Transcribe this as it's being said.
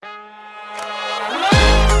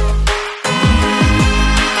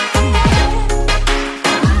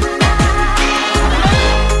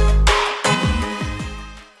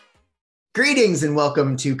Greetings and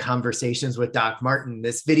welcome to Conversations with Doc Martin.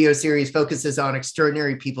 This video series focuses on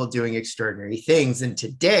extraordinary people doing extraordinary things, and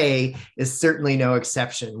today is certainly no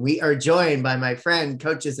exception. We are joined by my friend,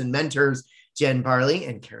 coaches, and mentors, Jen Barley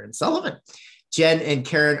and Karen Sullivan. Jen and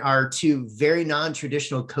Karen are two very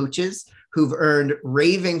non-traditional coaches who've earned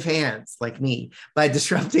raving fans like me by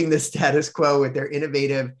disrupting the status quo with their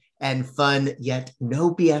innovative and fun, yet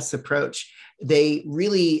no BS approach. They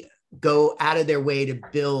really go out of their way to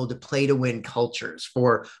build play-to-win cultures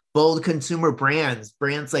for bold consumer brands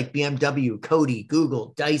like BMW, Coty,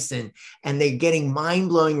 Google, Dyson, and they're getting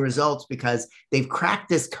mind-blowing results because they've cracked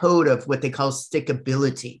this code of what they call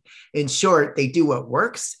stickability. In short, they do what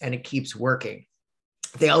works and it keeps working.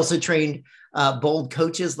 They also trained bold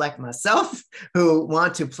coaches like myself who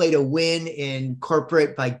want to play to win in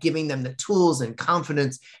corporate by giving them the tools and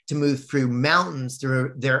confidence to move through mountains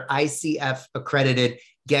through their ICF accredited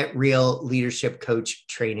Get Real Leadership Coach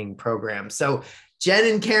Training Program. So Jen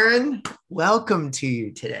and Karen, welcome to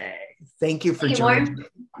you today. Thank you for joining me.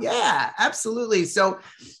 Yeah, absolutely. So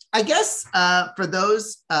I guess for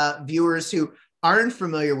those viewers who aren't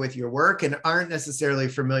familiar with your work and aren't necessarily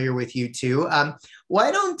familiar with you too,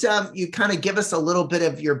 why don't you kind of give us a little bit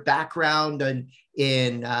of your background and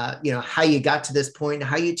in how you got to this point,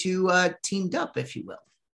 how you two teamed up, if you will.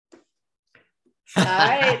 All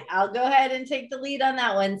right, I'll go ahead and take the lead on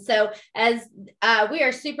that one. So as we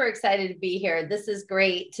are super excited to be here. This is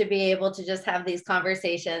great to be able to just have these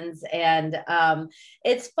conversations. And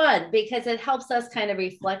it's fun because it helps us kind of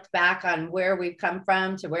reflect back on where we've come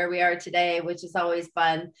from to where we are today, which is always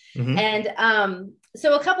fun. Mm-hmm. And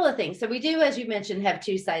so a couple of things. So we do, as you mentioned, have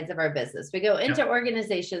two sides of our business. We go into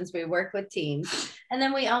organizations, we work with teams, and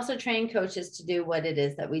then we also train coaches to do what it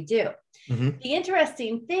is that we do. Mm-hmm. The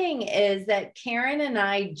interesting thing is that Karen and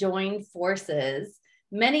I joined forces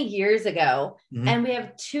many years ago, mm-hmm. and we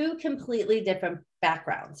have two completely different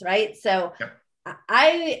backgrounds, right? So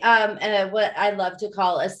I am what I love to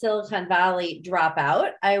call a Silicon Valley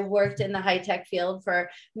dropout. I worked in the high-tech field for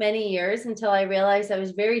many years until I realized I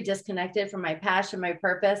was very disconnected from my passion, my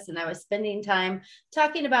purpose, and I was spending time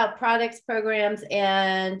talking about products, programs,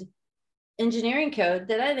 and engineering code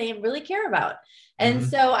that I didn't really care about. And mm-hmm.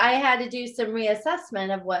 so I had to do some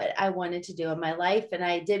reassessment of what I wanted to do in my life. And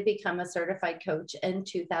I did become a certified coach in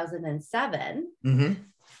 2007. Mm-hmm.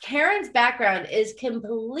 Karen's background is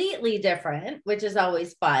completely different, which is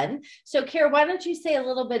always fun. So Karen, why don't you say a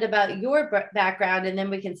little bit about your background and then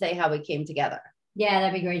we can say how we came together. Yeah,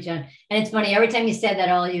 that'd be great, Jen. And it's funny, every time you said that,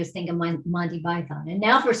 all you was thinking Monty Python. And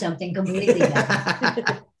now for something completely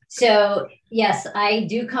different. So yes, I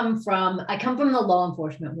come from the law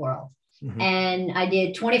enforcement world. Mm-hmm. And I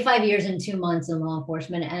did 25 years and 2 months in law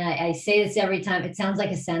enforcement. And I say this every time. It sounds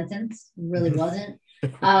like a sentence. It really wasn't.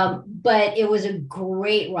 But it was a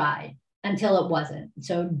great ride until it wasn't.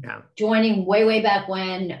 So joining way back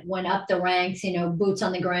when, went up the ranks, boots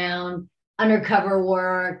on the ground, undercover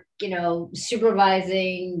work,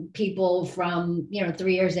 supervising people from,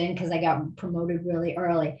 3 years in because I got promoted really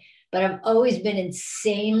early. But I've always been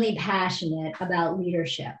insanely passionate about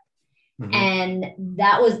leadership. Mm-hmm. And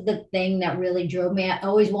that was the thing that really drove me. I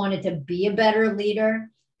always wanted to be a better leader.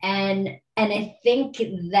 And I think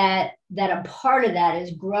that a part of that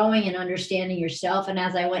is growing and understanding yourself. And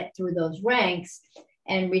as I went through those ranks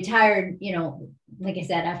and retired, like I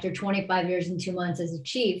said, after 25 years and 2 months as a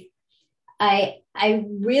chief, I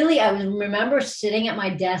remember sitting at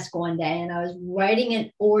my desk one day and I was writing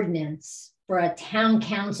an ordinance for a town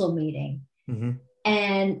council meeting. Mm-hmm.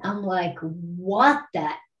 And I'm like, what the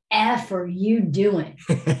F are you doing?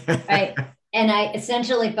 Right. And I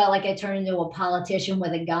essentially felt like I turned into a politician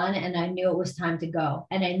with a gun and I knew it was time to go.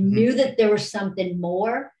 And I mm-hmm. knew that there was something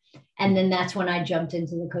more. And then that's when I jumped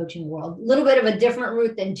into the coaching world. A little bit of a different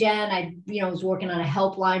route than Jen. I, was working on a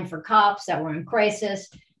helpline for cops that were in crisis.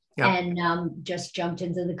 And just jumped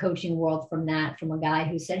into the coaching world from a guy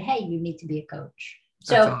who said, hey, you need to be a coach.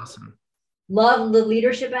 So that's awesome. Love the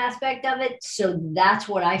leadership aspect of it. So that's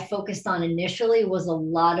what I focused on initially, was a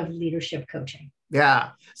lot of leadership coaching. Yeah.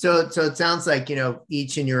 So it sounds like,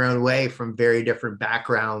 each in your own way from very different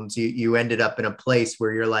backgrounds, you ended up in a place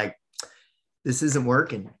where you're like, this isn't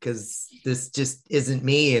working because this just isn't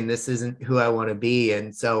me and this isn't who I want to be.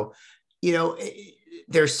 And so,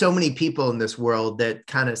 there's so many people in this world that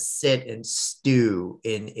kind of sit and stew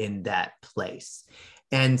in that place.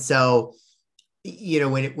 And so,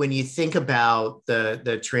 when you think about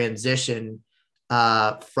the transition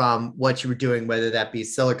from what you were doing, whether that be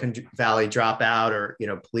Silicon Valley dropout or,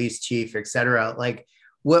 police chief, et cetera, like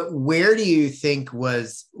where do you think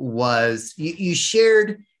was you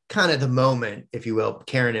shared kind of the moment, if you will,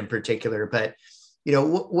 Karen in particular, but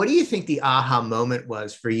what do you think the aha moment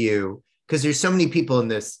was for you? Because there's so many people in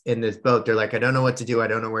this boat. They're like, I don't know what to do. I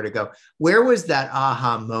don't know where to go. Where was that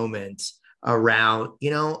aha moment around,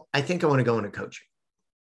 I think I want to go into coaching?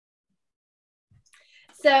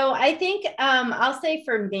 So I think I'll say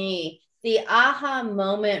for me, the aha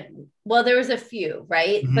moment, well, there was a few,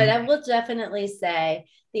 right? Mm-hmm. But I will definitely say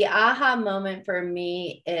the aha moment for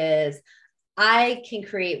me is I can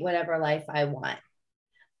create whatever life I want.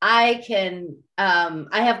 I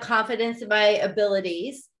have confidence in my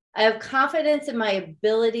abilities. I have confidence in my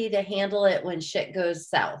ability to handle it when shit goes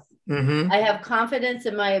south. Mm-hmm. I have confidence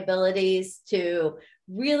in my abilities to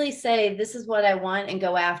really say this is what I want and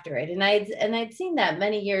go after it. And I'd seen that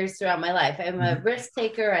many years throughout my life. I'm a risk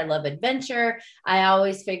taker. I love adventure. I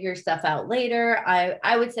always figure stuff out later.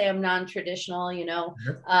 I would say I'm non-traditional,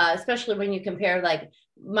 especially when you compare like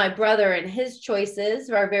my brother and his choices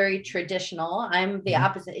are very traditional. I'm the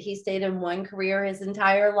opposite. He stayed in one career his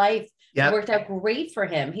entire life. Yep. It worked out great for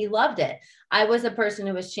him. He loved it. I was a person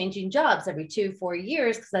who was changing jobs every 2-4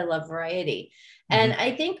 years because I love variety. And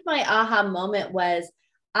I think my aha moment was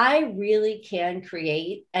I really can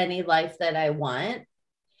create any life that I want.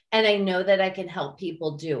 And I know that I can help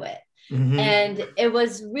people do it. And it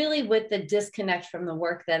was really with the disconnect from the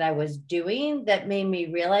work that I was doing that made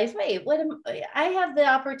me realize, wait, I have the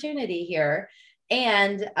opportunity here.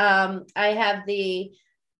 And I have the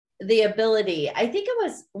ability. I think it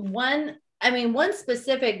was one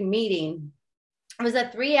specific meeting. It was a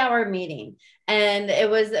 3-hour meeting, and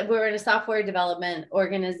we were in a software development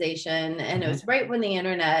organization, and it was right when the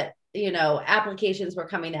internet, applications were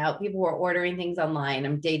coming out. People were ordering things online.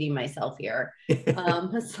 I'm dating myself here.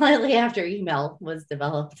 Slightly after email was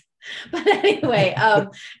developed. But anyway,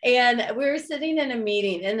 and we were sitting in a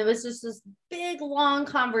meeting, and there was just this big, long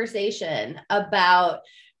conversation about,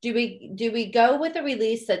 do we go with a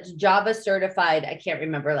release that's Java certified? I can't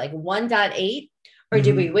remember, like 1.8, or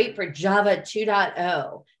do we wait for Java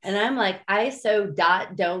 2.0? And I'm like, ISO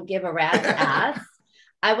don't give a rat's ass.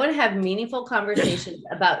 I want to have meaningful conversations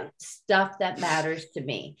about stuff that matters to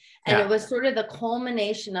me. And it was sort of the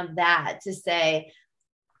culmination of that to say,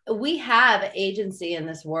 we have agency in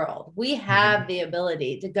this world. We have the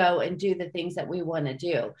ability to go and do the things that we want to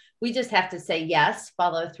do. We just have to say yes,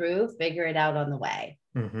 follow through, figure it out on the way.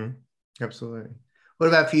 Absolutely. What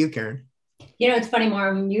about for you, Karen? It's funny,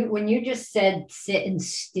 Maura, when you just said sit and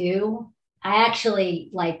stew, I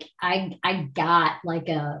actually I got like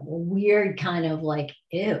a weird kind of like,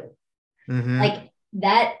 ew. Like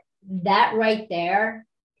that right there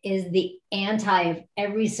is the anti of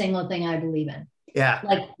every single thing I believe in. Yeah.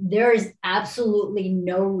 Like there's absolutely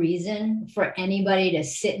no reason for anybody to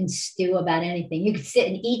sit and stew about anything. You could sit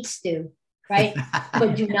and eat stew, right?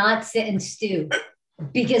 But do not sit and stew.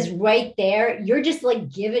 Because right there, you're just like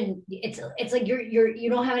given, it's like you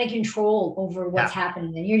don't have any control over what's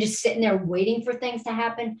happening. And you're just sitting there waiting for things to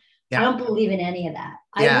happen. I don't believe in any of that.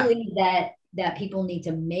 I believe that people need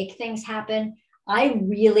to make things happen. I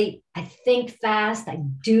think fast. I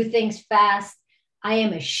do things fast. I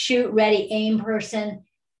am a shoot, ready, aim person.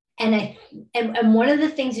 And one of the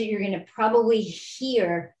things that you're going to probably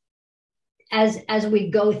hear as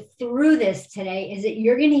we go through this today is that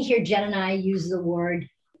you're going to hear Jen and I use the word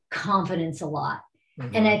confidence a lot.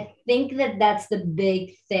 And I think that that's the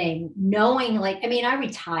big thing, knowing I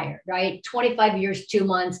retired, right? 25 years, 2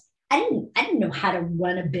 months. I didn't know how to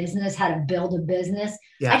run a business, how to build a business.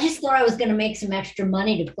 I just thought I was going to make some extra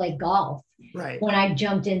money to play golf. Right. When I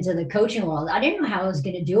jumped into the coaching world, I didn't know how I was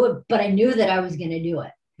going to do it, but I knew that I was going to do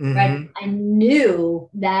it. Right. I knew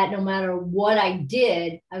that no matter what I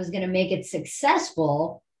did, I was going to make it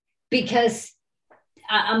successful because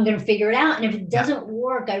I'm going to figure it out. And if it doesn't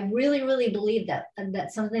work, I really, really believe that. And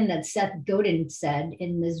that's something that Seth Godin said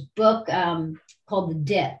in this book called The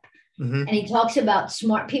Dip. And he talks about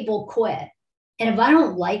smart people quit. And if I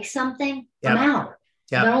don't like something, I'm out.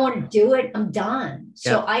 If I don't want to do it, I'm done.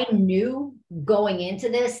 So I knew going into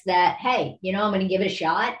this that, hey, I'm going to give it a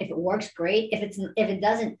shot. If it works, great. If it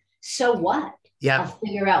doesn't, so what? I'll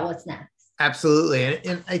figure out what's next. Absolutely.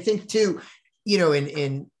 And I think too,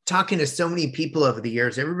 in talking to so many people over the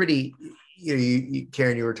years, everybody,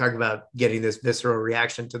 Karen, you were talking about getting this visceral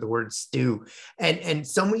reaction to the word stew. And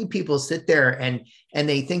so many people sit there and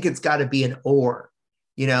they think it's got to be an or.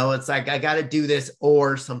 It's like, I got to do this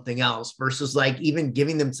or something else versus like even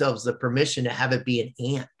giving themselves the permission to have it be an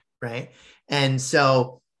and, right? And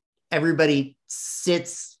so everybody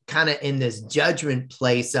sits kind of in this judgment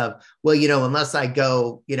place of, well, unless I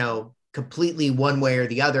go, completely one way or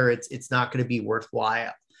the other, it's not going to be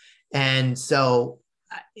worthwhile. And so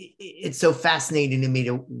it's so fascinating to me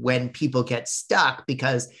to when people get stuck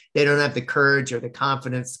because they don't have the courage or the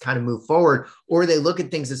confidence to kind of move forward, or they look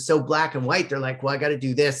at things as so black and white. They're like, well, I got to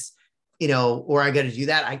do this, or I got to do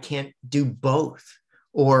that. I can't do both,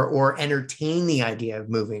 or entertain the idea of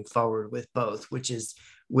moving forward with both, which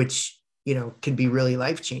can be really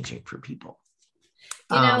life-changing for people.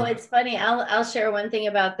 It's funny. I'll share one thing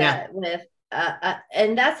about that with,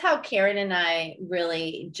 and that's how Karen and I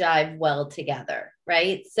really jive well together.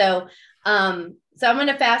 Right. So I'm going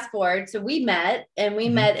to fast forward. So we met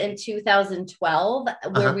in 2012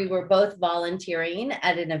 where we were both volunteering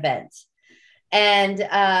at an event. And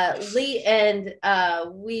Lee and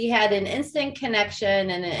we had an instant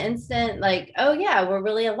connection and an instant like, oh yeah, we're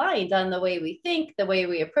really aligned on the way we think, the way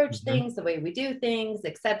we approach things, the way we do things,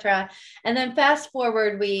 etc. And then fast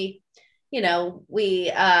forward, we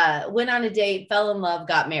went on a date, fell in love,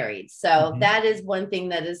 got married. So that is one thing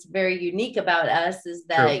that is very unique about us is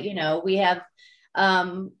that, we have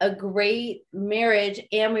a great marriage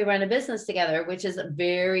and we run a business together, which is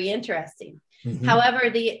very interesting. However,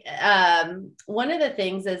 one of the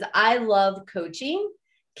things is I love coaching.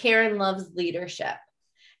 Karen loves leadership.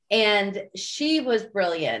 And she was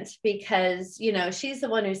brilliant because, she's the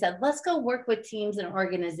one who said, let's go work with teams and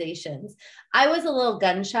organizations. I was a little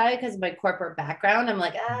gun shy because of my corporate background. I'm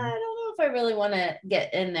like, I don't know if I really want to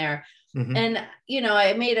get in there. And,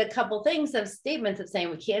 I made a couple things of statements of saying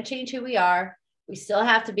we can't change who we are. We still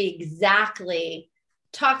have to be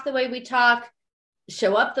talk the way we talk,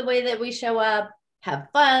 show up the way that we show up, have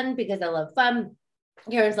fun because I love fun.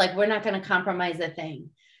 Karen's like, we're not going to compromise a thing.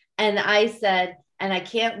 And I said, and I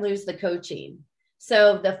can't lose the coaching.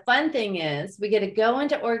 So the fun thing is we get to go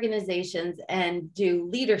into organizations and do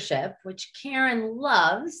leadership, which Karen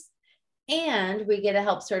loves. And we get to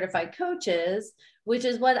help certify coaches, which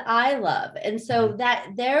is what I love. And so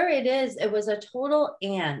there it is. It was a total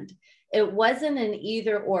and. It wasn't an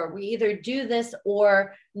either or. We either do this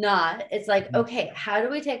or not. It's like, okay, how do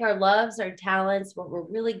we take our loves, our talents, what we're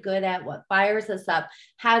really good at, what fires us up?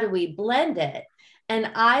 How do we blend it?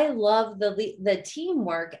 And I love the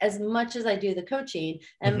teamwork as much as I do the coaching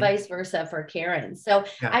and vice versa for Karen. So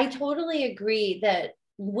I totally agree that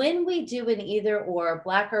when we do an either or,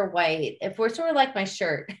 black or white, if we're sort of like my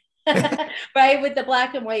shirt, right, with the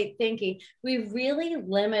black and white thinking, we really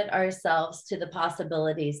limit ourselves to the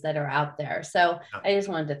possibilities that are out there. So I just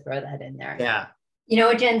wanted to throw that in there. Yeah. You know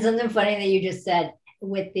what, Jen, something funny that you just said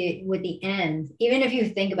with the end, even if you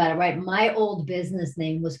think about it, right? My old business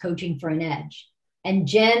name was Coaching for an Edge, and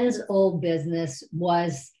Jen's old business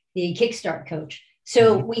was the Kickstart Coach.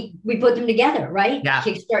 So we put them together, right? Yeah.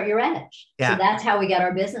 Kickstart Your Edge. Yeah. So that's how we got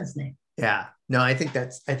our business name. Yeah. No, I think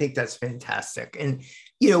that's fantastic. And,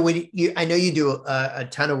 I know you do a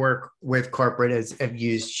ton of work with corporate as have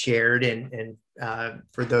used shared and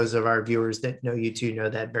for those of our viewers that know you too, know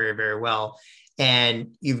that very, very well.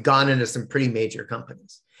 And you've gone into some pretty major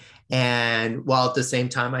companies. And while at the same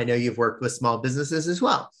time, I know you've worked with small businesses as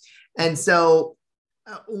well. And so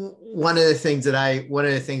one of the things that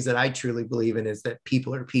I truly believe in is that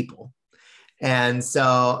people are people. And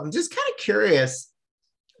so I'm just kind of curious,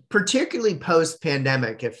 particularly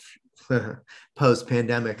post-pandemic,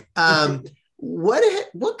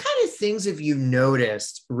 what kind of things have you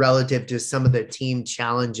noticed relative to some of the team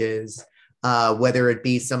challenges, whether it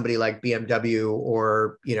be somebody like BMW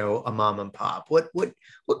or, a mom and pop? What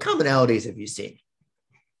commonalities have you seen?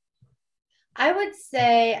 I would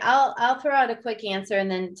say I'll throw out a quick answer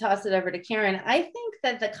and then toss it over to Karen. I think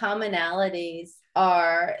that the commonalities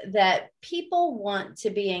are that people want to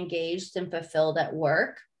be engaged and fulfilled at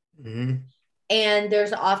work. And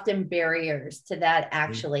there's often barriers to that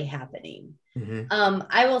actually happening.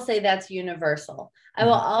 I will say that's universal. I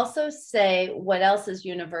will also say what else is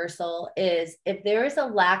universal is if there is a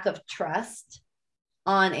lack of trust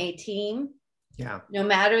on a team, no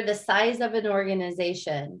matter the size of an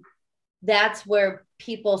organization, that's where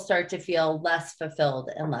people start to feel less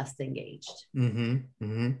fulfilled and less engaged. And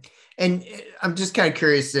I'm just kind of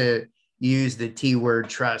curious to use the T word,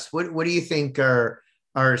 trust. What do you think are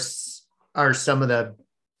some of the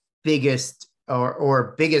biggest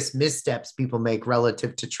or biggest missteps people make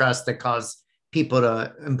relative to trust that cause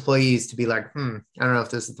employees to be like, I don't know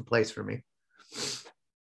if this is the place for me?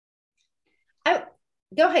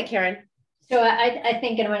 Go ahead, Karen. So I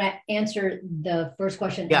think I'm going to answer the first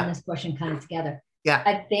question and this question kind of together. Yeah.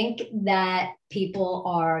 I think that people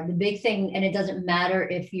are the big thing, and it doesn't matter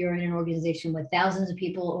if you're in an organization with thousands of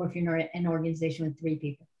people or if you're in an organization with 3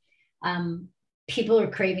 people. People are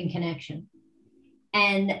craving connection.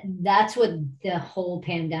 And that's what the whole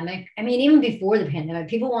pandemic, I mean, even before the pandemic,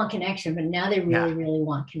 people want connection, but now they really, really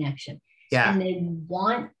want connection. Yeah. and they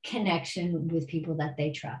want connection with people that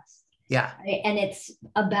they trust. Yeah. Right? And it's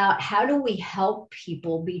about how do we help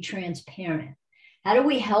people be transparent? How do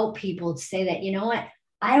we help people say that, you know what?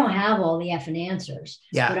 I don't have all the effing answers,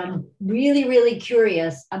 Yeah. but I'm really, really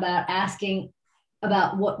curious about asking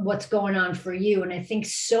about what's going on for you. And I think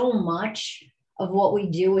so much of what we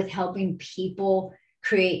do with helping people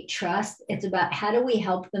create trust, it's about how do we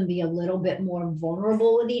help them be a little bit more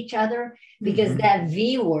vulnerable with each other, because that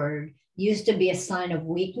V word used to be a sign of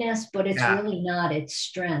weakness, but it's really not, it's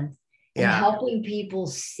strength. And helping people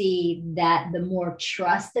see that the more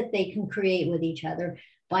trust that they can create with each other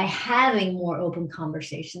by having more open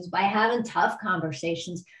conversations, by having tough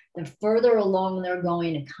conversations, the further along they're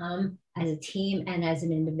going to come as a team and as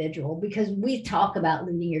an individual. Because we talk about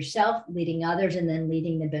leading yourself, leading others, and then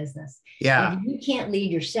leading the business. Yeah. And if you can't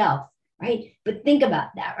lead yourself, right? But think about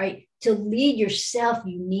that, right? To lead yourself,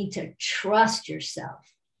 you need to trust yourself.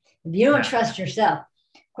 If you don't trust yourself,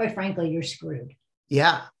 quite frankly, you're screwed.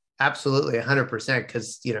 Yeah. Absolutely, 100%.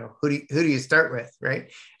 Because who do you start with,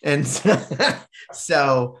 right? And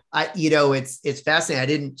so it's fascinating. I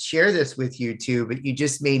didn't share this with you too, but you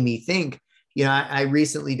just made me think. I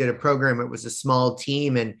recently did a program. It was a small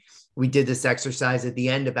team, and we did this exercise at the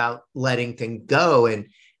end about letting things go. And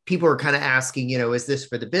people were kind of asking, is this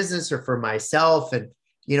for the business or for myself? And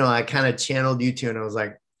I kind of channeled you two, and I was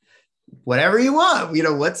like, whatever you want.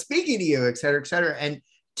 What's speaking to you, et cetera, et cetera. And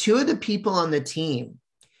two of the people on the team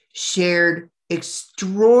shared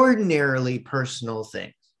extraordinarily personal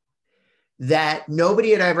things that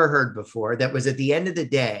nobody had ever heard before, that was at the end of the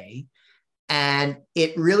day. And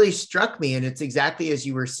it really struck me. And it's exactly as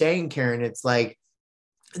you were saying, Karen. It's like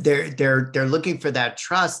they're looking for that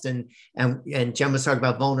trust, and Jen was talking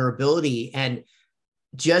about vulnerability, and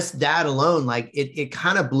just that alone, like it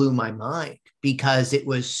kind of blew my mind, because it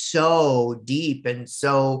was so deep, and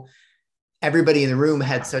so everybody in the room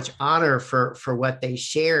had such honor for what they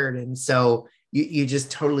shared. And so you just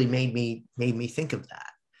totally made me think of that.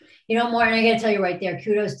 Martin, I got to tell you right there,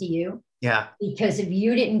 kudos to you. Yeah. Because if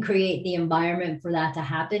you didn't create the environment for that to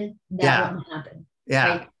happen, that wouldn't happen. Yeah.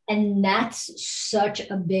 Right? And that's such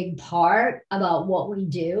a big part about what we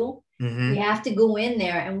do. We have to go in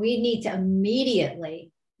there, and we need to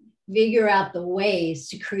immediately figure out the ways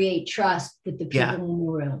to create trust with the people in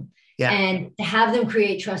the room. Yeah. And to have them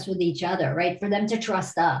create trust with each other, right? For them to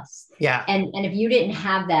trust us. Yeah. And if you didn't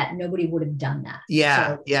have that, nobody would have done that.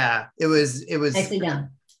 Yeah. So, yeah. It was nicely done.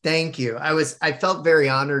 Thank you. I felt very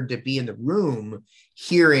honored to be in the room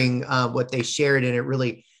hearing what they shared, and it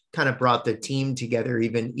really kind of brought the team together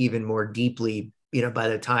even more deeply, by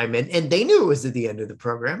the time, and they knew it was at the end of the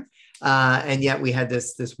program. And yet we had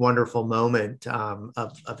this wonderful moment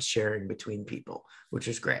of sharing between people, which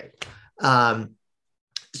is great.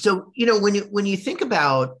 So, when you think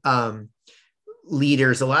about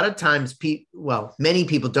leaders, a lot of times many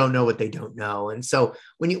people don't know what they don't know. And so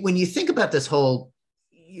when you think about the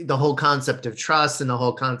whole concept of trust, and the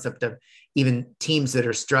whole concept of even teams that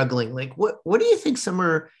are struggling, like what do you think some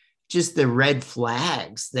are just the red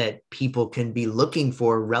flags that people can be looking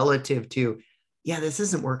for relative to, this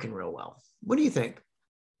isn't working real well? What do you think?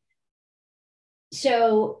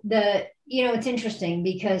 So it's interesting,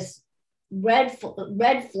 because red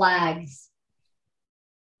flags,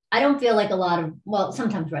 I don't feel like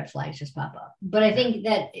sometimes red flags just pop up, but I think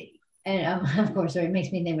that, and of course, it makes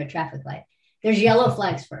me think of a traffic light. There's yellow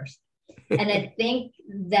flags first. And I think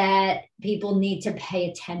that people need to pay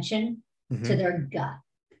attention to their gut.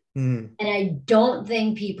 And I don't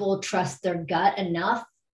think people trust their gut enough,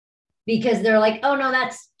 because they're like, oh no,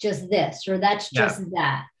 that's just this, or that's just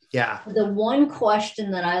that. Yeah. The one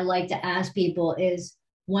question that I like to ask people is,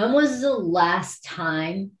 when was the last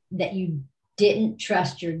time that you didn't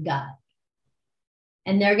trust your gut?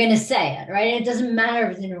 And they're going to say it, right? And it doesn't matter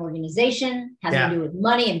if it's in an organization, has to do with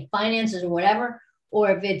money and finances or whatever,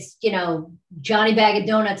 or if it's, Johnny Bag of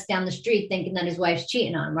Donuts down the street thinking that his wife's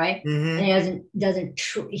cheating on him, right? And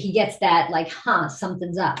he gets that like,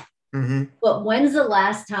 something's up. But when's the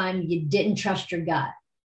last time you didn't trust your gut?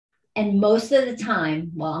 And most of the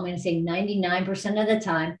time, well, I'm going to say 99% of the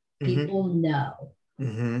time, people know.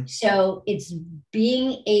 So it's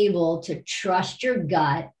being able to trust your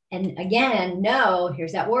gut. And again,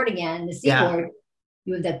 here's that word again, the C word.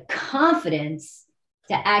 You have the confidence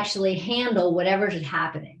to actually handle whatever's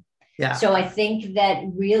happening. Yeah. So I think that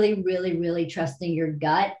really, really, really trusting your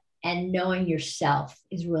gut and knowing yourself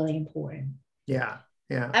is really important. Yeah.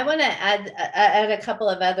 Yeah. I want to add a couple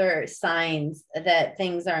of other signs that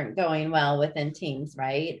things aren't going well within teams,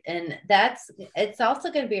 right? And it's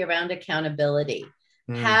also going to be around accountability.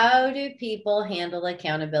 How do people handle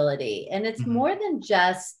accountability? And it's more than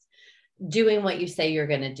just doing what you say you're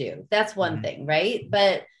going to do. That's one thing, right?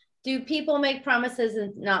 But do people make promises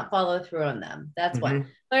and not follow through on them? That's one.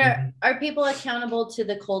 But are people accountable to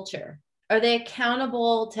the culture? Are they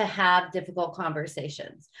accountable to have difficult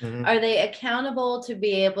conversations? Are they accountable to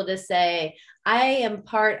be able to say, I am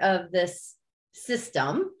part of this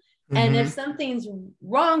system, and if something's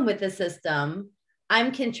wrong with the system,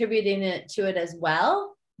 I'm contributing to it as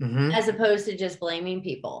well, as opposed to just blaming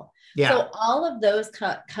people. Yeah. So all of those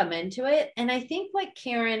come into it. And I think what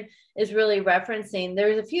Karen is really referencing,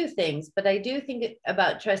 there's a few things, but I do think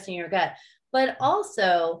about trusting your gut, but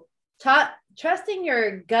also trusting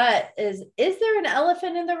your gut is there an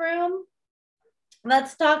elephant in the room?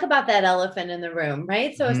 Let's talk about that elephant in the room,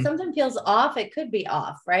 right? So if something feels off, it could be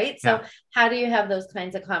off, right? So how do you have those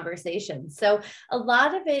kinds of conversations? So a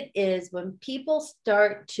lot of it is when people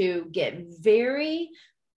start to get very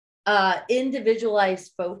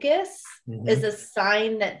individualized focus is a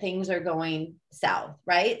sign that things are going south,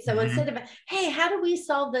 right? So instead of, hey, how do we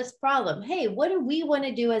solve this problem? Hey, what do we want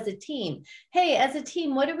to do as a team? Hey, as a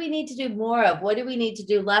team, what do we need to do more of? What do we need to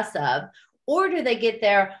do less of? Or do they get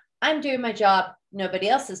there? I'm doing my job. Nobody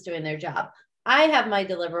else is doing their job. I have my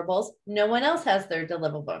deliverables. No one else has their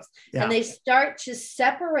deliverables. Yeah. And they start to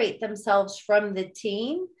separate themselves from the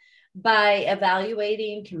team by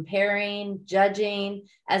evaluating, comparing, judging,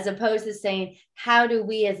 as opposed to saying, how do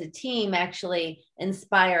we as a team actually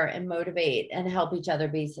inspire and motivate and help each other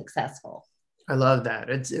be successful? I love that.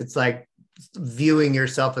 It's like viewing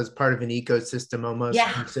yourself as part of an ecosystem almost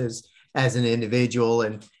versus as an individual.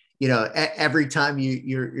 And, you know, every time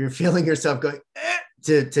you're feeling yourself going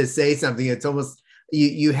to say something, it's almost,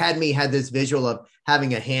 you had this visual of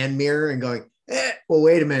having a hand mirror and going, well,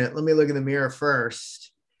 wait a minute, let me look in the mirror first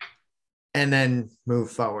and then move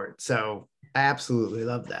forward. So I absolutely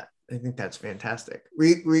love that. I think that's fantastic. Were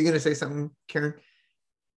you going to say something, Karen?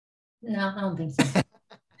 No, I don't think so.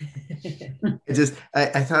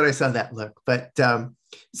 I thought I saw that look, but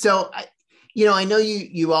so I know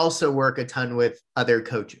you also work a ton with other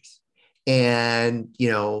coaches, and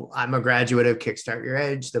I'm a graduate of Kickstart Your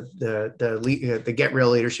Edge, the Get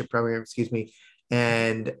Real Leadership Program,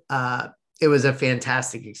 and it was a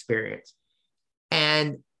fantastic experience.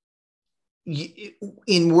 And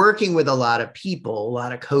in working with a lot of people, a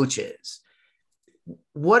lot of coaches,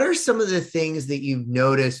 what are some of the things that you've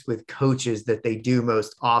noticed with coaches that they do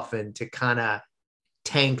most often to kind of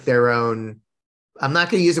tank their own, I'm not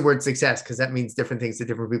going to use the word success because that means different things to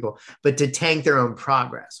different people, but to tank their own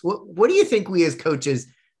progress? What do you think we as coaches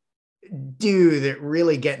do that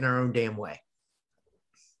really get in our own damn way?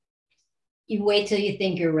 You wait till you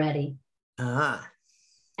think you're ready.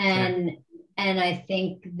 And I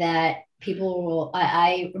think that people will,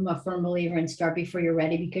 I am a firm believer in start before you're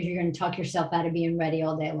ready, because you're going to talk yourself out of being ready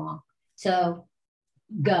all day long. So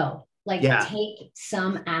go, take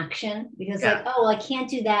some action, because I can't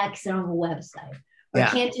do that because I don't have a website. Or I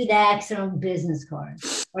can't do that because I don't have a business card.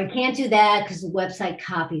 Or I can't do that because the website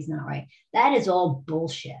copy is not right. That is all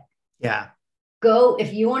bullshit. Yeah. Go,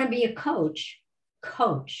 if you want to be a coach.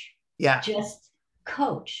 Yeah. Just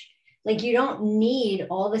coach. Like, you don't need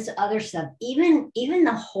all this other stuff. Even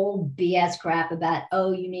the whole BS crap about,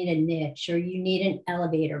 you need a niche or you need an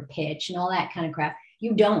elevator pitch and all that kind of crap.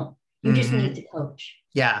 You don't. You just need to coach.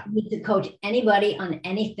 Yeah. You need to coach anybody on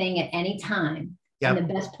anything at any time. Yep. And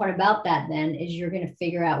the best part about that then is you're going to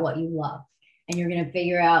figure out what you love, and you're going to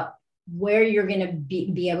figure out where you're going to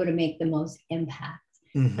be able to make the most impact.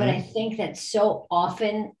 But I think that so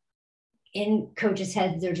often in coaches'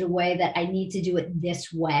 heads, there's a way that I need to do it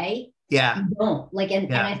this way. Yeah. You don't.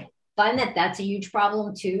 And I find that that's a huge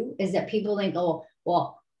problem too, is that people think, oh,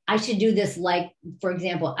 well, I should do this. Like, for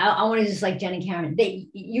example, I want to just like Jen and Karen.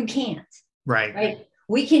 You can't. Right.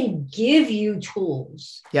 We can give you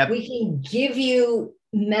tools. Yep. We can give you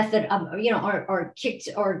method of, or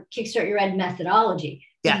Kickstart Your Ed methodology.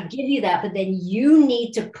 Yeah. We can give you that, but then you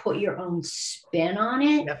need to put your own spin on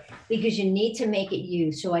it. Yep. Because you need to make it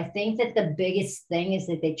you. So I think that the biggest thing is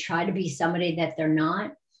that they try to be somebody that they're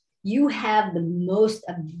not. You have the most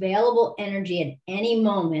available energy at any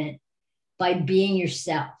moment by being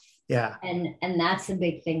yourself. Yeah. And that's the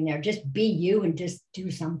big thing there. Just be you and just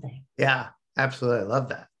do something. Yeah, absolutely.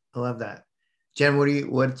 I love that. Jen, what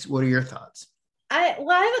are your thoughts? I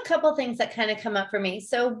have a couple things that kind of come up for me.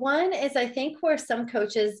 So one is, I think where some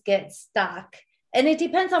coaches get stuck, and it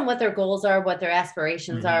depends on what their goals are, what their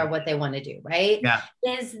aspirations are, what they want to do, right? Yeah.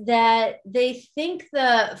 Is that they think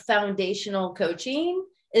the foundational coaching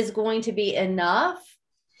is going to be enough,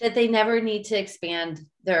 that they never need to expand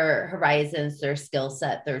their horizons, their skill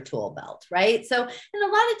set, their tool belt, right? So, and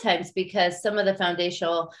a lot of times, because some of the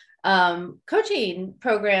foundational coaching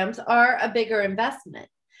programs are a bigger investment.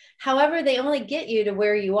 However, they only get you to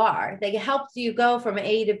where you are. They help you go from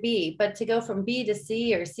A to B, but to go from B to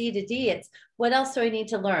C or C to D, it's what else do I need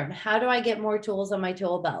to learn? How do I get more tools on my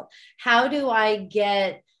tool belt? How do I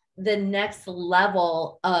get the next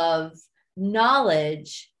level of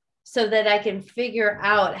knowledge so that I can figure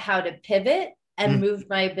out how to pivot and move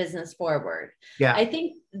my business forward? Yeah. I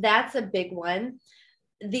think that's a big one.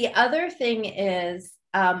 The other thing is,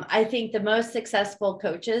 I think the most successful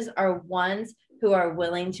coaches are ones who are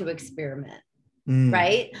willing to experiment,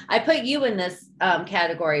 right? I put you in this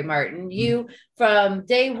category, Martin. You, from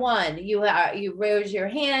day one, you rose your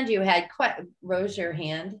hand. You had rose your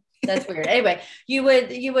hand. That's weird. Anyway, you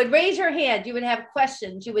would raise your hand. You would have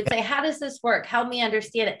questions. You would say, "How does this work? Help me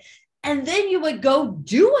understand it." And then you would go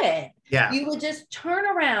do it. Yeah. You would just turn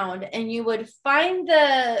around and you would find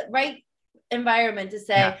the right environment to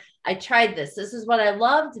say, I tried this. This is what I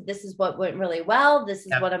loved. This is what went really well. This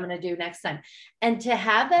is what I'm going to do next time. And to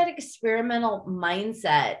have that experimental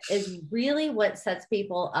mindset is really what sets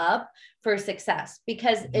people up for success.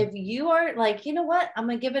 Because if you are like, you know what, I'm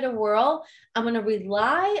going to give it a whirl. I'm going to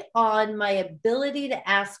rely on my ability to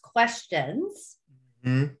ask questions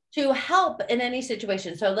to help in any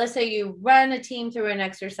situation. So let's say you run a team through an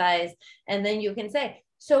exercise, and then you can say,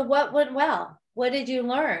 so what went well? What did you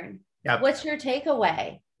learn? What's your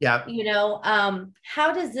takeaway? Yeah. You know,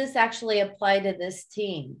 how does this actually apply to this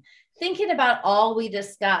team? Thinking about all we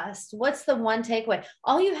discussed, what's the one takeaway?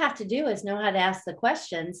 All you have to do is know how to ask the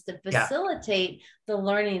questions to facilitate the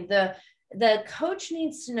learning. The coach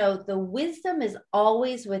needs to know the wisdom is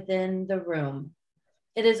always within the room.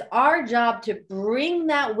 It is our job to bring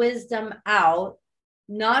that wisdom out,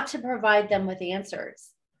 not to provide them with answers.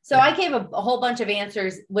 So I gave a whole bunch of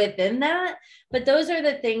answers within that, but those are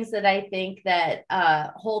the things that I think that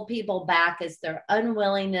hold people back, is their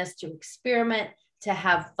unwillingness to experiment, to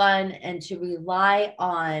have fun, and to rely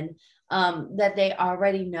on that they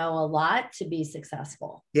already know a lot to be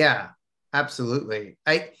successful. Yeah, absolutely.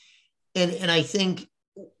 I think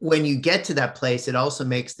when you get to that place, it also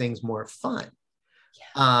makes things more fun.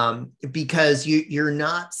 Because you're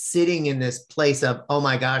not sitting in this place of, oh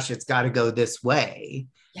my gosh, it's got to go this way.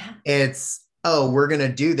 Yeah. It's, oh, we're going to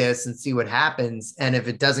do this and see what happens. And if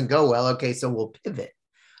it doesn't go well, okay, so we'll pivot.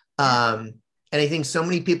 And I think so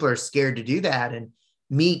many people are scared to do that. And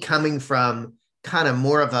me coming from kind of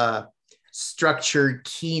more of a structured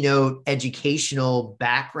keynote educational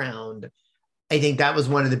background, I think that was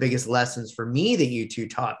one of the biggest lessons for me that you two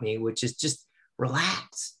taught me, which is just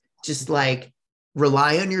relax, just like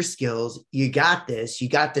rely on your skills. You got this, you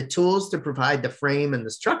got the tools to provide the frame and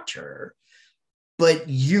the structure, but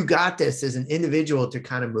you got this as an individual to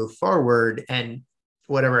kind of move forward, and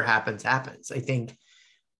whatever happens, happens. I think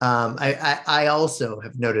I also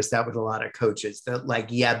have noticed that with a lot of coaches, that like,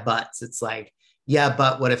 yeah, buts. It's like, yeah,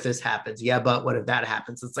 but what if this happens? Yeah, but what if that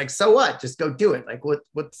happens? It's like, so what? Just go do it. Like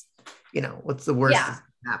what's the worst that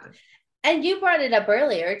can happen? And you brought it up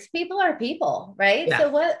earlier. It's people are people, right? Yeah.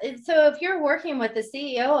 So if you're working with the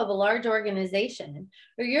CEO of a large organization,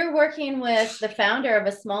 or you're working with the founder of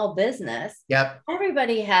a small business,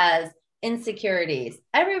 everybody has insecurities.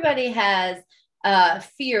 Everybody has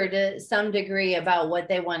fear to some degree about what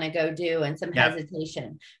they want to go do, and some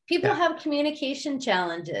hesitation. People have communication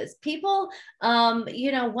challenges. People,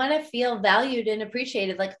 want to feel valued and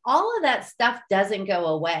appreciated. Like, all of that stuff doesn't go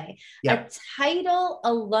away. A title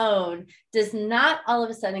alone does not all of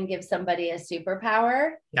a sudden give somebody a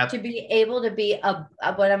superpower to be able to be a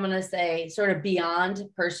what I'm going to say, sort of beyond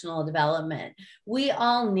personal development. We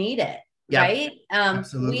all need it, right?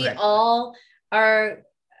 Absolutely. We all are.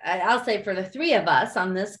 I'll say for the three of us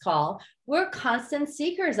on this call, we're constant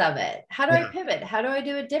seekers of it. How do I pivot? How do I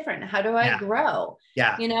do it different? How do I grow?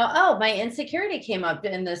 Oh, my insecurity came up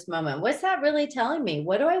in this moment. What's that really telling me?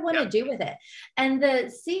 What do I want to do with it? And the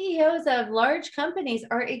CEOs of large companies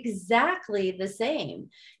are exactly the same.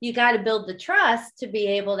 You got to build the trust to be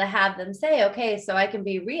able to have them say, okay, so I can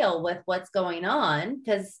be real with what's going on,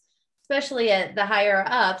 because especially at the higher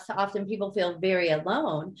ups, often people feel very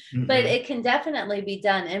alone, but it can definitely be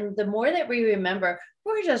done. And the more that we remember,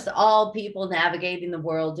 we're just all people navigating the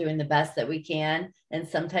world, doing the best that we can. And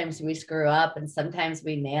sometimes we screw up, and sometimes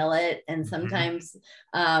we nail it. And sometimes,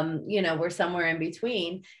 we're somewhere in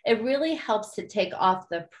between. It really helps to take off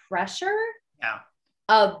the pressure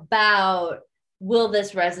about, will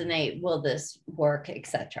this resonate? Will this work,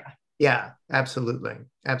 etc. Yeah, absolutely.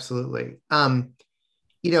 Absolutely.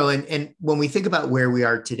 And when we think about where we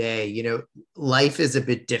are today, life is a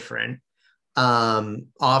bit different.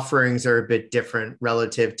 offerings are a bit different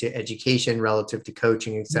relative to education, relative to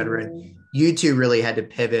coaching, et cetera. Mm-hmm. And you two really had to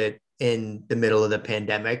pivot in the middle of the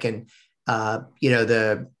pandemic, and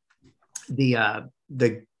the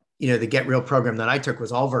Get Real program that I took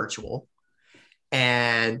was all virtual.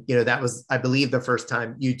 And, that was, I believe, the first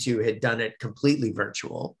time you two had done it completely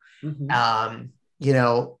virtual. Mm-hmm.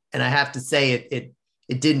 And I have to say it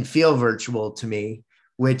didn't feel virtual to me,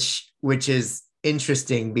 which is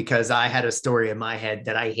interesting because I had a story in my head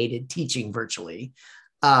that I hated teaching virtually.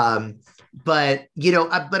 But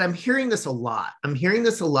I'm hearing this a lot. I'm hearing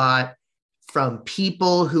this a lot from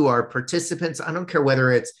people who are participants. I don't care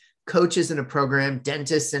whether it's coaches in a program,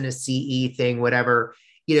 dentists in a CE thing, whatever.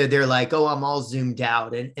 They're like, oh, I'm all zoomed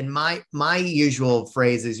out. And my usual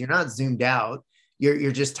phrase is, you're not zoomed out.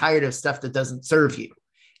 You're just tired of stuff that doesn't serve you.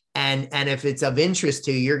 And if it's of interest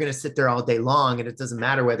to you, you're going to sit there all day long, and it doesn't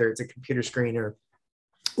matter whether it's a computer screen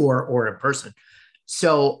or in person.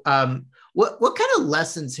 So what kind of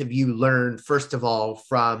lessons have you learned, first of all,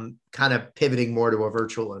 from kind of pivoting more to a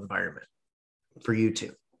virtual environment for you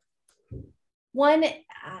two? One,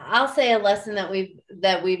 I'll say a lesson that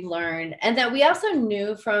we've learned, and that we also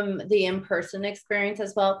knew from the in-person experience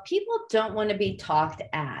as well. People don't want to be talked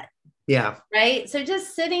at. Yeah. Right. So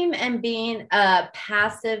just sitting and being a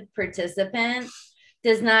passive participant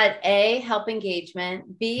does not A, help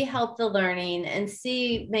engagement, B, help the learning, and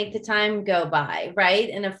C, make the time go by, right,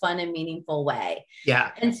 in a fun and meaningful way.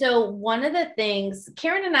 Yeah. And so one of the things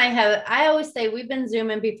Karen and I always say, we've been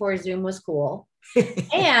Zooming before Zoom was cool.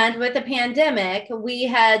 And with the pandemic, we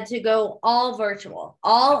had to go all virtual,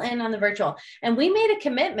 all in on the virtual. And we made a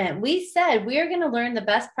commitment. We said, we are going to learn the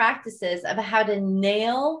best practices of how to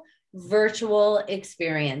nail virtual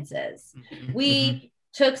experiences. We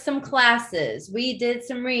took some classes, we did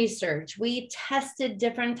some research, we tested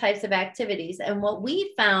different types of activities. And what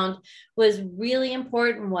we found was really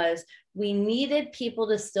important was we needed people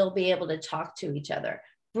to still be able to talk to each other.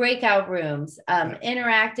 Breakout rooms,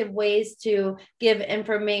 interactive ways to give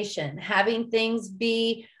information, having things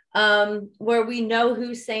be where we know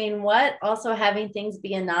who's saying what, also having things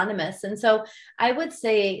be anonymous. And so I would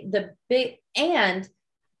say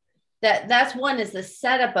that's one is the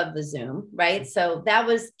setup of the Zoom, right? So that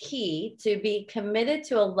was key, to be committed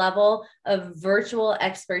to a level of virtual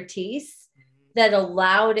expertise that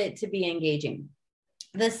allowed it to be engaging.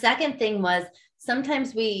 The second thing was,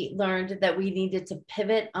 sometimes we learned that we needed to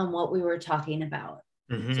pivot on what we were talking about.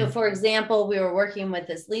 Mm-hmm. So for example, we were working with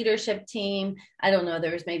this leadership team. I don't know,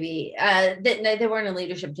 there was maybe, they weren't a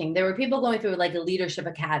leadership team. There were people going through like a leadership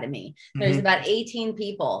academy. There's about 18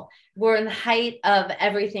 people. We're in the height of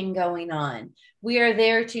everything going on. We are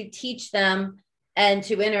there to teach them and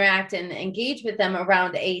to interact and engage with them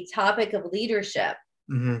around a topic of leadership.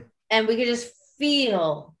 Mm-hmm. And we could just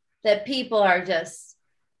feel that people are just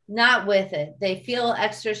not with it. They feel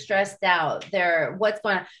extra stressed out. They're what's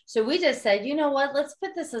going on. So we just said, you know what, let's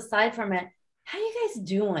put this aside for a minute. How are you guys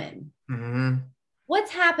doing? Mm-hmm.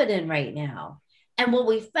 What's happening right now? And what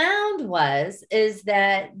we found is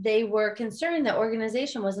that they were concerned that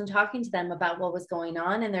organization wasn't talking to them about what was going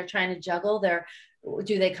on. And they're trying to juggle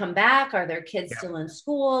do they come back? Are their kids still in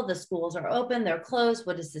school? The schools are open, they're closed.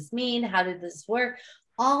 What does this mean? How did this work?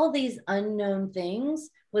 All these unknown things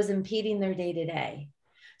was impeding their day-to-day.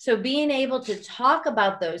 So being able to talk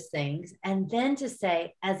about those things, and then to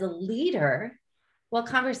say, as a leader, what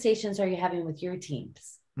conversations are you having with your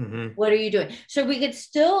teams? Mm-hmm. What are you doing? So we could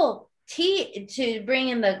still to bring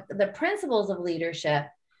in the principles of leadership,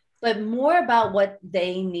 but more about what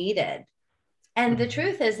they needed. And the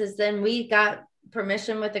truth is then we got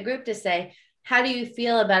permission with the group to say, how do you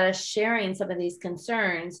feel about us sharing some of these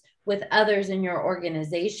concerns with others in your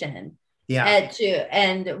organization? Yeah.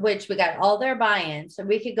 And which we got all their buy-in. So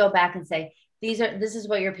we could go back and say, this is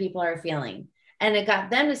what your people are feeling. And it got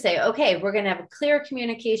them to say, okay, we're going to have a clear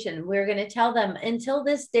communication. We're going to tell them, until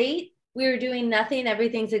this date, we're doing nothing.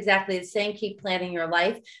 Everything's exactly the same. Keep planning your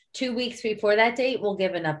life. 2 weeks before that date, we'll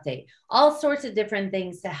give an update. All sorts of different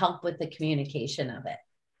things to help with the communication of it.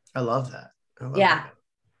 I love that.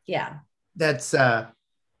 Yeah. That's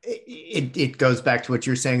it goes back to what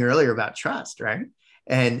you were saying earlier about trust, right?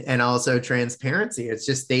 And also transparency. It's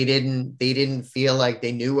just they didn't feel like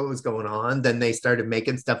they knew what was going on. Then they started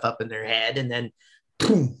making stuff up in their head, and then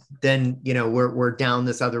boom, then we're down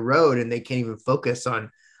this other road, and they can't even focus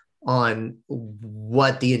on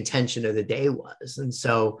what the intention of the day was. And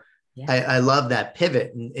so I love that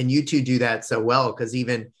pivot, and you two do that so well, because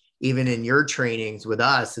even in your trainings with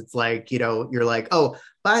us, it's like, you're like, oh,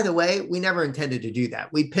 by the way, we never intended to do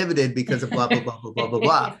that. We pivoted because of blah, blah, blah, blah, blah, blah,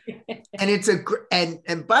 blah. And it's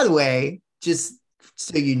and by the way, just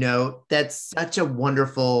so, that's such a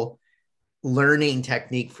wonderful learning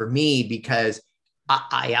technique for me, because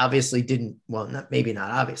I obviously didn't, well, maybe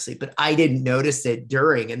not obviously, but I didn't notice it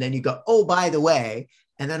during. And then you go, oh, by the way.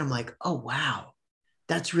 And then I'm like, oh, wow,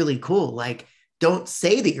 that's really cool. Like, don't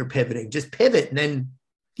say that you're pivoting, just pivot, and then,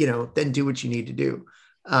 then do what you need to do.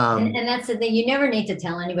 And that's the thing. You never need to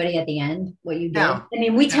tell anybody at the end what you did. No, I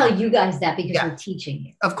mean, we tell you guys that because Yeah. we're teaching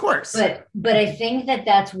you. Of course. But I think that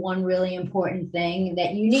that's one really important thing,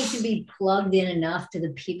 that you need to be plugged in enough to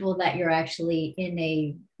the people that you're actually in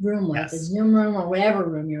a room with, Yes. a Zoom room or whatever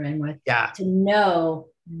room you're in with, to know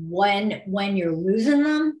when you're losing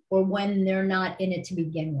them or when they're not in it to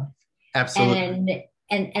begin with. Absolutely.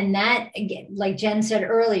 And that, like Jen said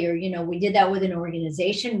earlier, we did that with an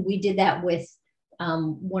organization. We did that with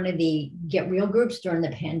one of the Get Real groups during the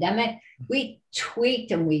pandemic. We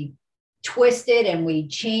tweaked and we twisted and we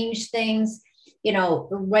changed things,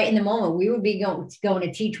 right in the moment. We would be going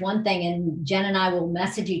to teach one thing, and Jen and I will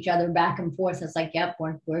message each other back and forth. It's like, yep,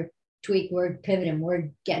 we're tweak, we're pivoting,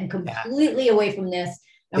 we're getting completely away from this,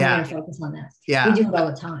 and we're going to focus on this. Yeah. We do it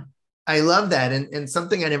all the time. I love that. And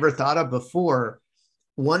something I never thought of before.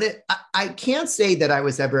 I can't say that I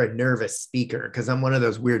was ever a nervous speaker, because I'm one of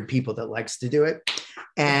those weird people that likes to do it.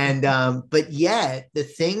 And, but yet the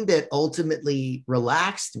thing that ultimately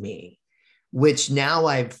relaxed me, which now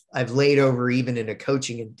I've laid over even in a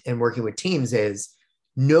coaching and working with teams, is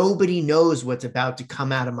nobody knows what's about to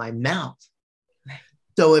come out of my mouth. Right.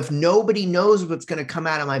 So if nobody knows what's going to come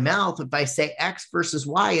out of my mouth, if I say X versus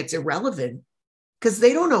Y, it's irrelevant, because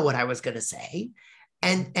they don't know what I was going to say.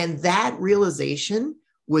 And that realization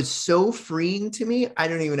was so freeing to me. I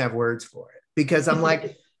don't even have words for it, because I'm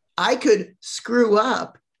like, I could screw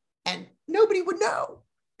up and nobody would know.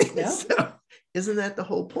 No. So isn't that the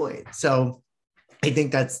whole point? So I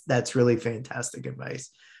think that's really fantastic advice,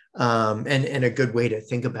 and a good way to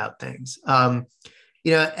think about things.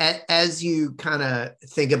 As you kind of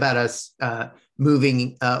think about us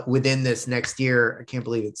moving within this next year, I can't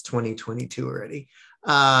believe it's 2022 already.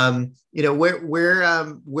 Where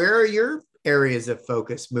are your areas of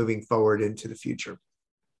focus moving forward into the future?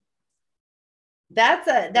 That's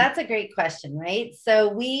a great question, right? So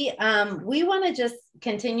we want to just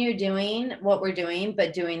continue doing what we're doing,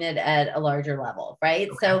 but doing it at a larger level, right?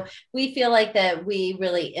 Okay. So we feel like that we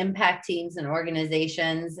really impact teams and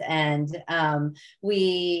organizations, and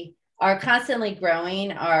we are constantly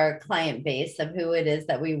growing our client base of who it is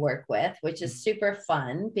that we work with, which is super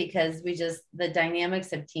fun, because the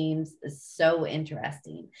dynamics of teams is so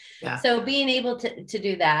interesting. Yeah. So being able to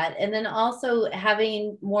do that, and then also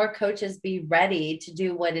having more coaches be ready to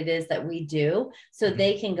do what it is that we do, so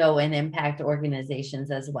they can go and impact organizations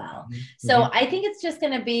as well. Mm-hmm. So I think it's just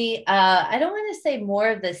going to be, I don't want to say more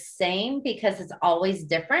of the same, because it's always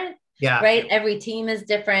different. Yeah. Right. Every team is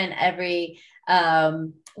different. Every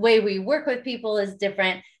way we work with people is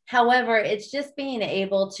different. However, it's just being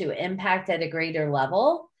able to impact at a greater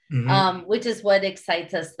level, which is what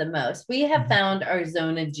excites us the most. We have found our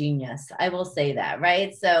zone of genius. I will say that,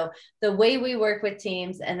 right? So the way we work with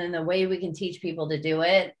teams, and then the way we can teach people to do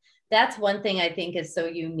it, that's one thing I think is so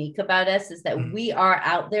unique about us, is that we are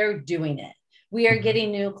out there doing it. We are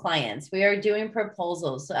getting new clients. We are doing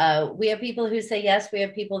proposals. We have people who say yes. We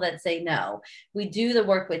have people that say no. We do the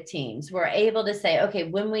work with teams. We're able to say, okay,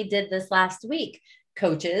 when we did this last week,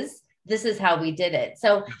 coaches, this is how we did it.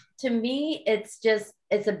 So to me, it's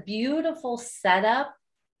a beautiful setup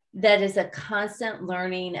that is a constant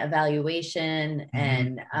learning, evaluation,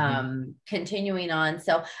 and continuing on.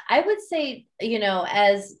 So I would say,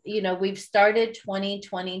 as we've started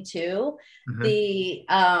 2022,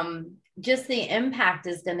 just the impact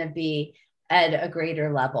is going to be at a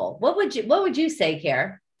greater level. What would you say,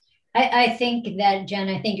 Care? I think that, Jen,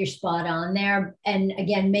 I think you're spot on there. And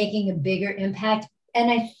again, making a bigger impact.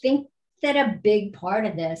 And I think that a big part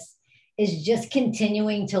of this is just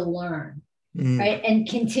continuing to learn, right? And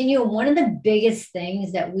continue. One of the biggest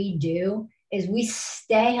things that we do is we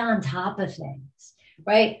stay on top of things,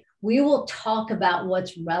 right? We will talk about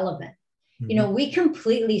what's relevant. We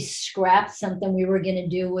completely scrapped something we were going to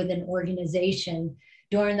do with an organization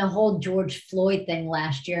during the whole George Floyd thing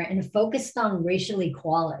last year, and focused on racial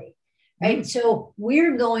equality, right? So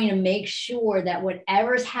we're going to make sure that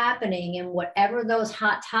whatever's happening and whatever those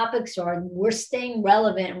hot topics are, we're staying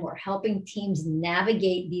relevant, and we're helping teams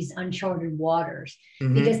navigate these uncharted waters,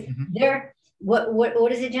 because they're,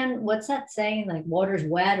 what is it, Jen? What's that saying? Like, water's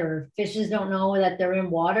wet, or fishes don't know that they're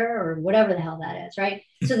in water, or whatever the hell that is, right?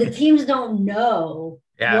 So the teams don't know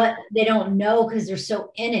what they don't know, because they're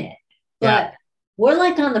so in it. But we're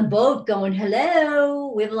like on the boat going,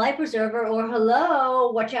 hello, we have a life preserver, or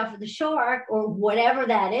hello, watch out for the shark, or whatever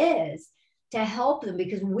that is, to help them,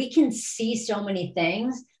 because we can see so many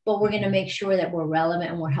things, but we're going to make sure that we're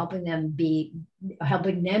relevant and we're helping them be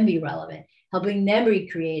relevant, helping them be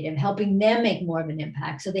creative, helping them make more of an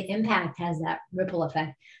impact. So the impact has that ripple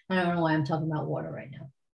effect. I don't know why I'm talking about water right now.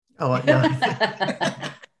 Oh, no.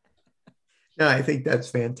 No, I think that's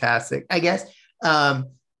fantastic. I guess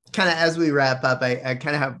kind of as we wrap up, I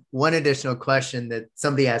kind of have one additional question that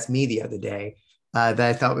somebody asked me the other day that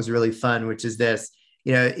I thought was really fun, which is this.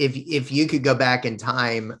 If you could go back in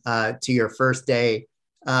time to your first day,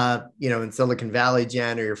 in Silicon Valley,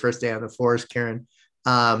 Jen, or your first day on the force, Karen,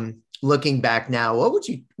 looking back now, what would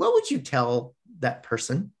you tell that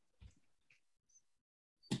person?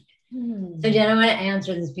 So Jen, I'm going to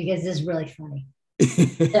answer this because this is really funny.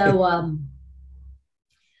 So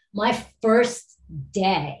my first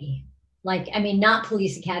day, not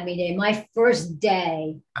police academy day, my first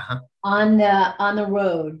day on the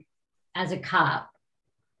road as a cop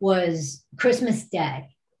was Christmas Day.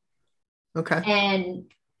 Okay.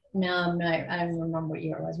 And no, I don't remember what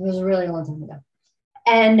year it was. It was a really long time ago.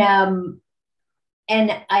 And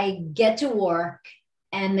I get to work,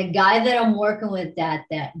 and the guy that I'm working with that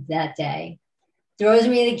day throws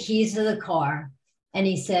me the keys to the car, and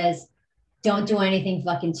he says, "Don't do anything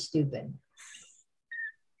fucking stupid."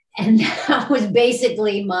 And that was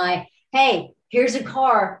basically my, hey, here's a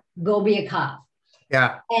car, go be a cop.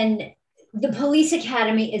 Yeah. And the police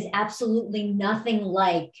academy is absolutely nothing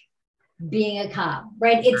like being a cop,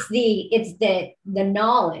 right? It's the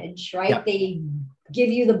knowledge, right? Yeah. They give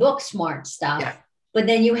you the book smart stuff, but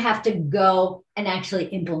then you have to go and actually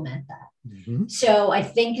implement that. Mm-hmm. So I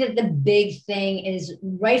think that the big thing is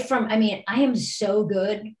I am so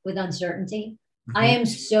good with uncertainty. Mm-hmm. I am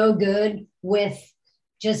so good with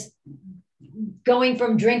just going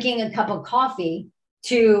from drinking a cup of coffee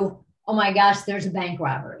to, oh my gosh, there's a bank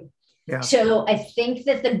robbery. Yeah. So I think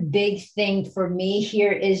that the big thing for me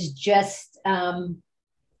here is just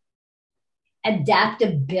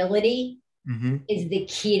adaptability is the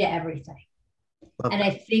key to everything. Love and that.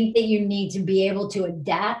 I think that you need to be able to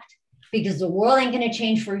adapt, because the world ain't going to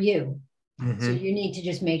change for you. Mm-hmm. So you need to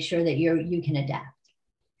just make sure that you can adapt.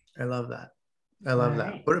 I love that. I love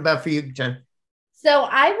that. What about for you, Jen? So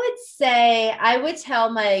I would say I would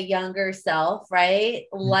tell my younger self, right?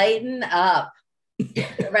 Lighten up.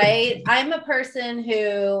 Right. I'm a person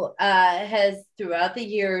who has throughout the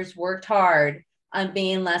years worked hard on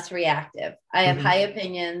being less reactive. I have high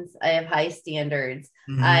opinions. I have high standards.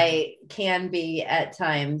 I can be at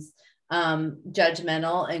times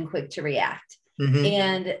judgmental and quick to react.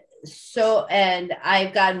 And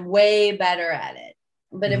I've gotten way better at it.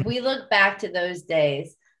 But if we look back to those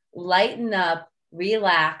days, lighten up,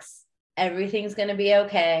 relax, everything's going to be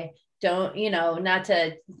okay. Don't, not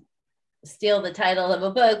to steal the title of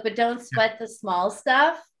a book, but don't sweat the small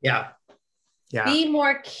stuff. Yeah. Be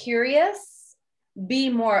more curious, be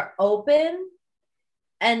more open.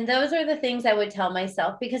 And those are the things I would tell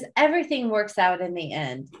myself, because everything works out in the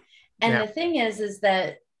end. And the thing is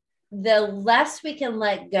that the less we can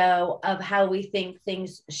let go of how we think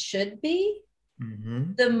things should be,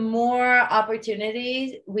 the more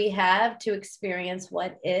opportunities we have to experience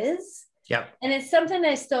what is. Yeah. And it's something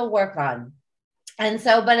I still work on. And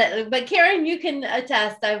so, but Karen, you can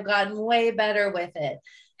attest, I've gotten way better with it.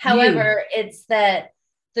 However, it's that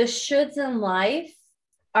the shoulds in life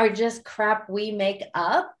are just crap we make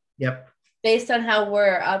up. Yep. Based on how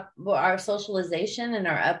we're up, our socialization and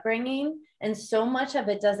our upbringing. And so much of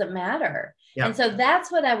it doesn't matter. Yep. And so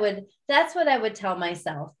that's what I would tell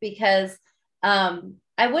myself, because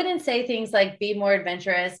I wouldn't say things like be more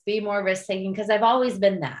adventurous, be more risk-taking, because I've always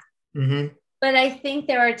been that. But I think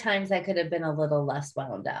there are times I could have been a little less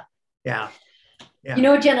wound up. Yeah. Yeah. You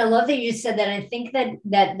know what, Jen, I love that you just said that. I think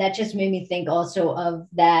that just made me think also of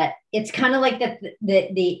that. It's kind of like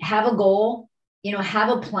the have a goal, have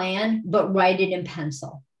a plan, but write it in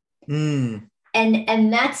pencil. And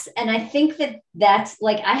I think that's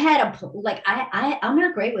like, I'm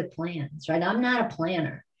not great with plans, right? I'm not a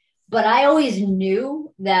planner, but I always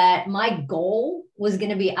knew that my goal was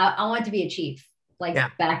going to be, I wanted to be a chief.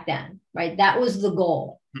 Back then, right? That was the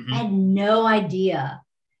goal. I had no idea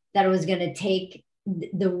that it was going to take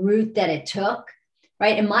the route that it took,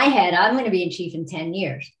 right? In my head, I'm going to be in chief in 10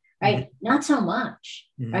 years, right? Not so much,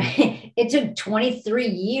 right? It took 23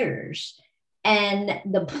 years, and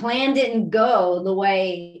the plan didn't go the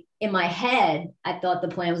way in my head I thought the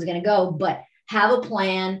plan was going to go, but have a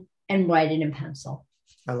plan and write it in pencil.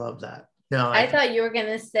 I love that. No, I thought you were going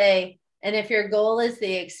to say, and if your goal is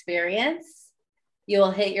the experience, you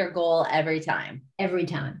will hit your goal every time. Every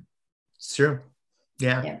time. It's true.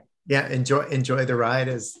 Yeah. Yeah. Enjoy the ride,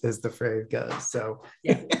 as the phrase goes. So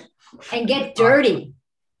yeah. And get dirty.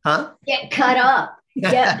 Huh? Get cut up.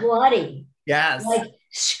 Get bloody. Yes. Like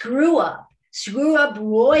screw up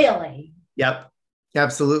royally. Yep.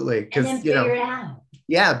 Absolutely. And then figure it out.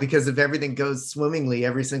 Yeah, because if everything goes swimmingly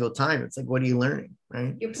every single time, it's like, what are you learning?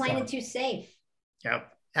 Right? You're playing it too safe. Yep.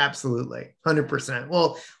 Absolutely. 100%.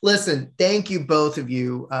 Well, listen, thank you both of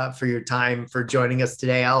you for your time, for joining us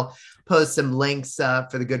today. I'll post some links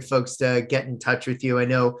for the good folks to get in touch with you. I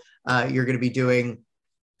know you're going to be doing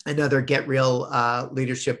another Get Real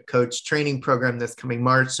leadership coach training program this coming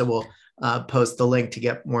March. So we'll post the link to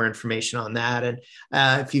get more information on that. And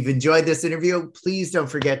if you've enjoyed this interview, please don't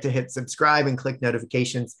forget to hit subscribe and click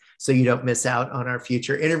notifications so you don't miss out on our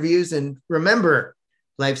future interviews. And remember,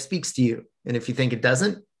 life speaks to you. And if you think it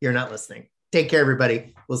doesn't, you're not listening. Take care,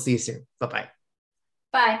 everybody. We'll see you soon. Bye-bye.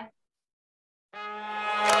 Bye.